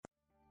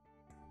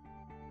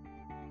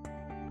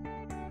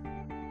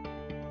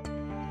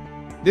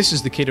This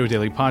is the Cato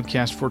Daily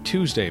Podcast for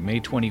Tuesday,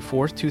 May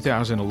 24th,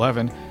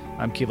 2011.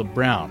 I'm Caleb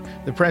Brown.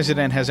 The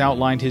president has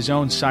outlined his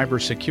own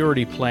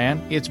cybersecurity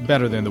plan. It's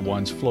better than the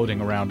ones floating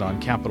around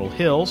on Capitol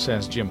Hill,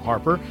 says Jim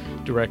Harper,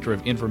 director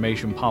of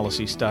Information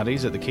Policy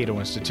Studies at the Cato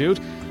Institute.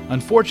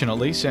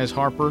 Unfortunately, says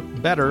Harper,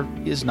 better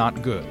is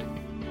not good.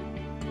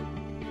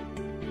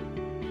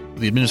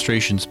 The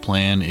administration's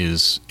plan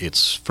is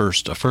its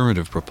first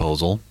affirmative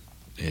proposal.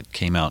 It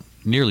came out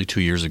nearly 2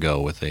 years ago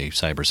with a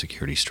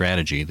cybersecurity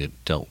strategy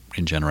that dealt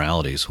in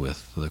generalities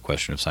with the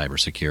question of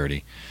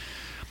cybersecurity.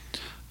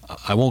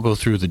 I won't go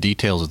through the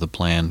details of the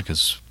plan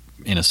because,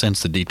 in a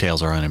sense, the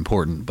details are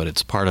unimportant, but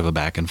it's part of a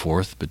back and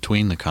forth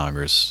between the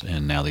Congress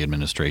and now the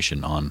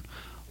administration on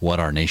what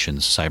our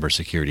nation's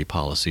cybersecurity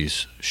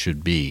policies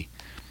should be.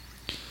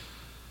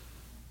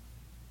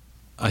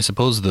 I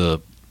suppose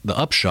the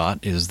upshot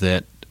is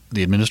that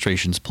the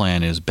administration's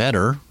plan is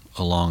better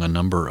along a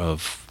number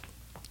of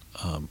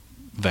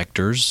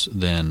vectors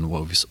than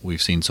what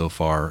we've seen so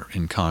far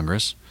in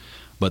Congress,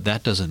 but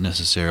that doesn't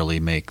necessarily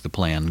make the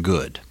plan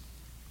good.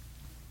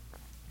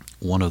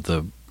 One of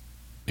the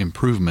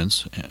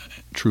improvements,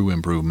 true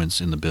improvements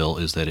in the bill,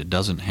 is that it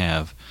doesn't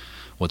have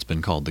what's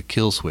been called the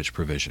kill switch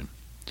provision.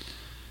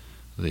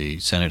 The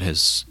Senate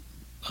has,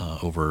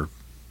 over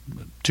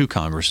two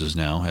Congresses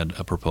now, had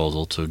a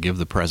proposal to give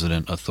the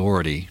president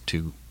authority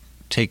to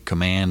take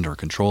command or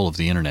control of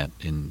the Internet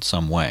in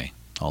some way.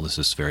 All this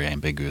is very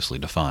ambiguously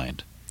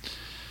defined.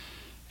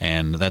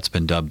 And that's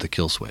been dubbed the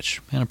kill switch,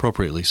 and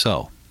appropriately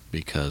so,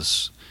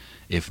 because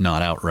if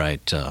not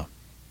outright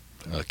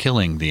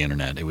killing the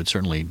Internet, it would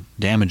certainly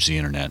damage the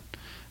Internet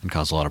and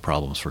cause a lot of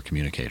problems for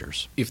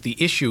communicators. If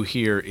the issue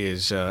here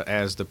is,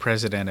 as the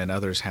president and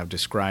others have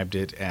described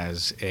it,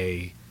 as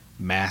a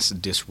mass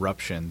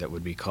disruption that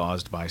would be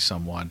caused by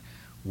someone,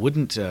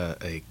 wouldn't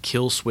a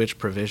kill switch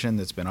provision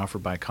that's been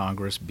offered by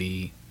Congress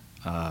be,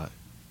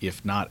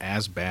 if not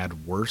as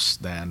bad, worse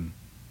than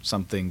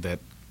something that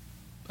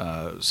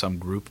some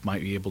group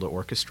might be able to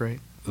orchestrate?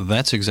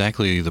 That's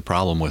exactly the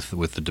problem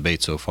with the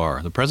debate so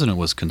far. The president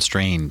was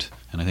constrained,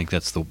 and I think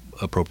that's the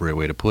appropriate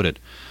way to put it.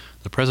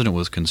 The president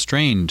was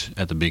constrained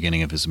at the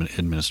beginning of his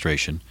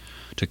administration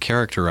to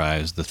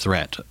characterize the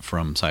threat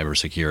from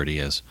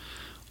cybersecurity as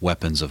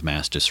weapons of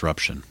mass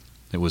disruption.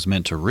 It was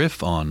meant to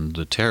riff on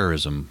the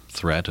terrorism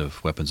threat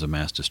of weapons of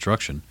mass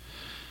destruction,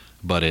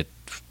 but it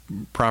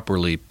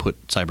properly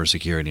put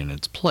cybersecurity in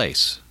its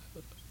place.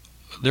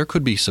 There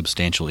could be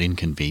substantial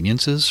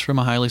inconveniences from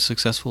a highly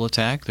successful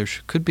attack. There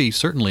could be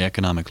certainly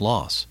economic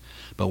loss,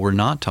 but we're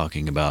not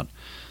talking about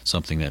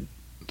something that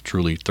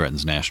truly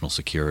threatens national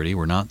security.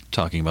 We're not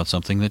talking about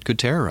something that could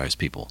terrorize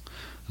people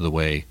the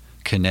way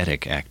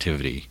kinetic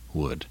activity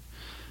would,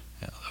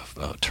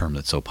 a term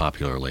that's so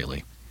popular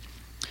lately.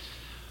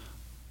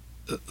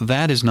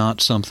 That is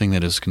not something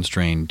that has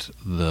constrained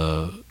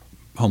the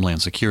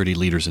Homeland Security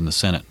leaders in the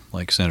Senate,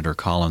 like Senator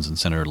Collins and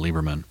Senator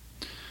Lieberman,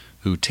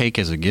 who take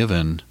as a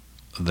given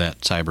that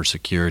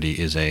cybersecurity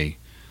is a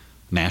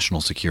national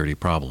security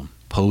problem,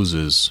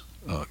 poses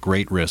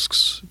great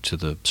risks to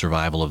the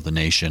survival of the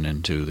nation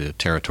and to the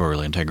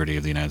territorial integrity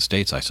of the United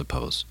States, I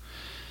suppose.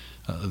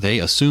 They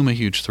assume a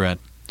huge threat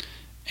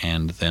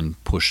and then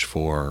push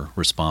for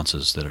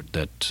responses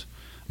that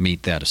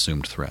meet that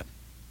assumed threat.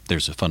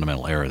 There's a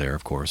fundamental error there,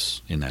 of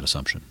course, in that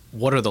assumption.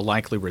 What are the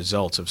likely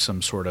results of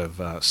some sort of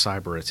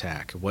cyber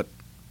attack?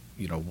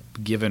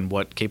 Given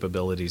what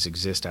capabilities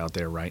exist out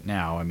there right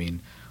now, I mean,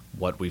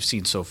 what we've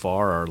seen so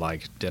far are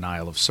like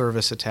denial of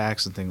service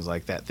attacks and things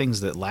like that, things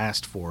that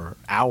last for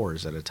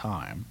hours at a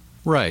time.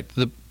 Right.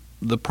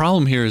 The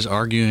problem here is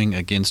arguing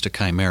against a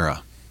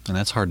chimera, and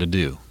that's hard to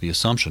do. The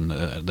assumption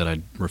that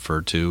I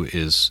referred to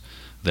is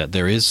that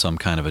there is some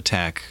kind of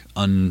attack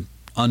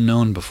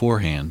unknown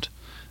beforehand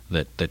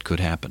that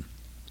could happen.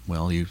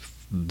 Well,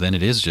 then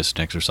it is just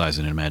an exercise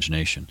in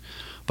imagination.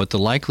 But the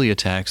likely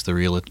attacks, the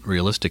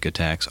realistic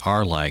attacks,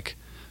 are like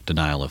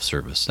denial of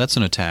service. That's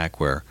an attack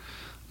where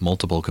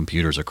multiple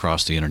computers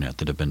across the Internet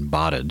that have been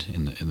botted,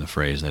 in the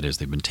phrase, that is,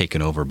 they've been taken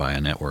over by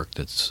a network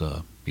that's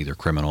either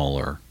criminal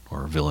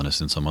or villainous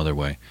in some other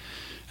way,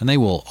 and they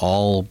will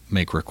all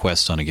make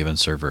requests on a given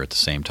server at the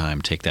same time,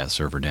 take that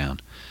server down.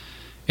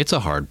 It's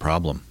a hard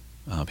problem.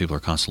 People are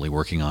constantly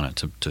working on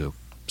it to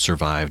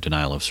survive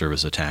denial of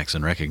service attacks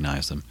and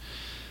recognize them.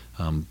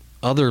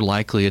 Other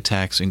likely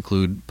attacks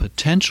include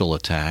potential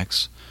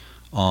attacks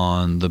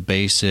on the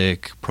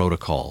basic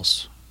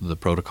protocols, the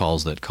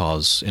protocols that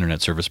cause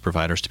Internet service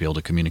providers to be able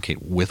to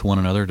communicate with one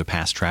another, to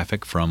pass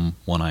traffic from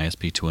one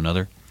ISP to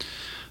another,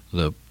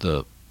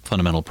 the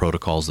fundamental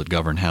protocols that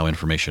govern how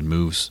information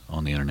moves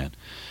on the Internet.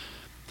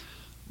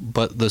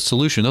 But the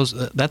solution,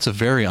 that's a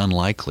very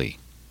unlikely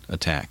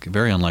attack,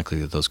 very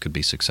unlikely that those could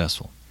be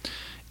successful.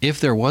 If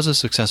there was a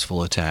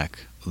successful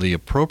attack, the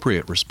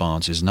appropriate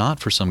response is not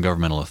for some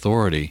governmental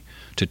authority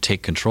to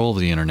take control of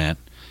the Internet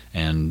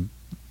and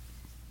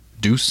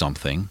do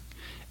something.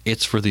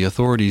 It's for the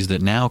authorities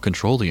that now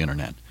control the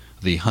Internet,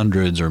 the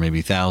hundreds or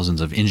maybe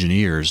thousands of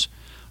engineers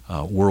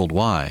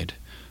worldwide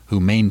who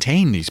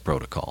maintain these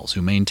protocols,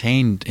 who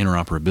maintain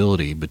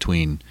interoperability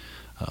between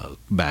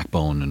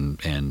backbone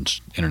and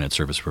internet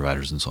service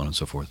providers and so on and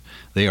so forth.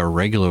 They are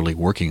regularly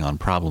working on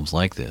problems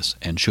like this,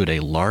 and should a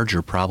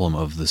larger problem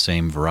of the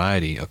same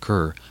variety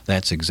occur,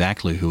 that's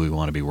exactly who we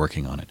want to be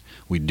working on it.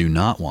 We do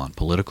not want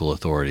political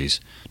authorities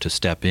to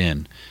step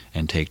in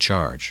and take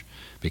charge,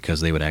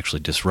 because they would actually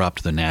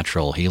disrupt the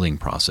natural healing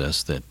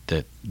process that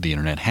the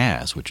internet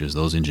has, which is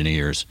those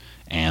engineers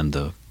and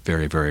the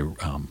very, very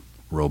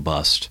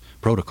robust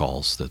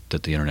protocols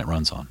that the internet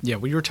runs on. Yeah,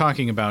 what you're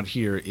talking about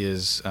here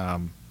is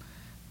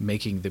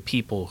making the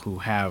people who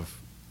have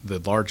the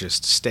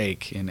largest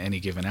stake in any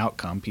given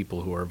outcome,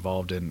 people who are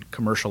involved in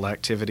commercial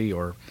activity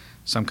or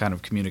some kind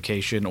of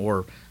communication,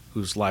 or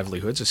whose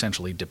livelihoods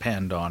essentially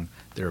depend on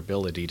their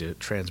ability to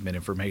transmit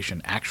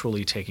information,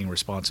 actually taking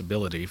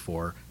responsibility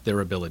for their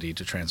ability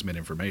to transmit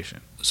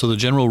information. So the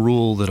general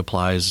rule that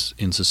applies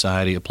in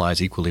society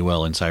applies equally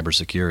well in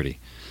cybersecurity.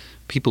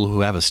 People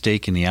who have a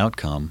stake in the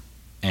outcome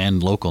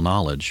and local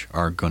knowledge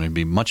are going to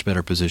be much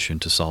better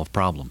positioned to solve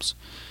problems.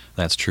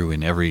 That's true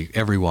in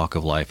every walk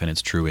of life, and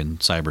it's true in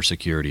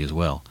cybersecurity as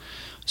well.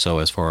 So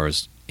as far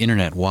as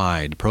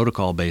internet-wide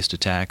protocol-based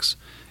attacks,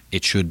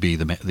 it should be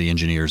the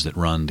engineers that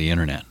run the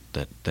internet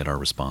that are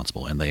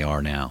responsible, and they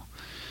are now.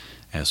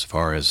 As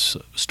far as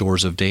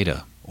stores of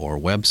data or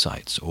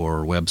websites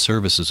or web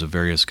services of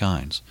various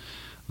kinds,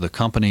 the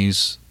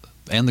companies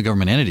and the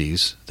government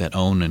entities that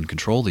own and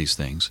control these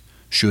things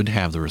should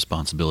have the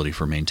responsibility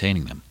for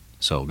maintaining them.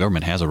 So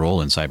government has a role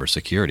in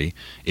cybersecurity.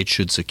 It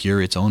should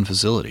secure its own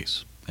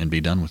facilities and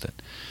be done with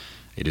it.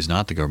 It is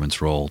not the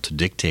government's role to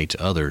dictate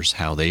to others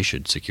how they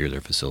should secure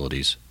their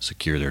facilities,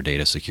 secure their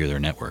data, secure their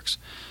networks.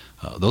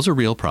 Those are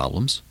real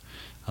problems.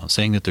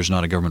 Saying that there's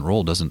not a government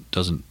role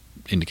doesn't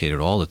indicate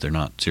at all that they're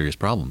not serious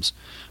problems,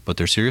 but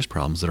they're serious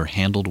problems that are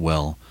handled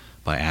well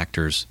by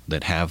actors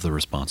that have the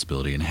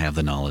responsibility and have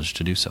the knowledge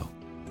to do so.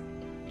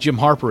 Jim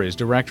Harper is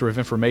Director of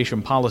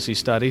Information Policy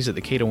Studies at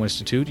the Cato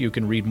Institute. You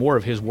can read more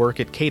of his work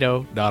at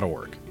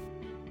cato.org.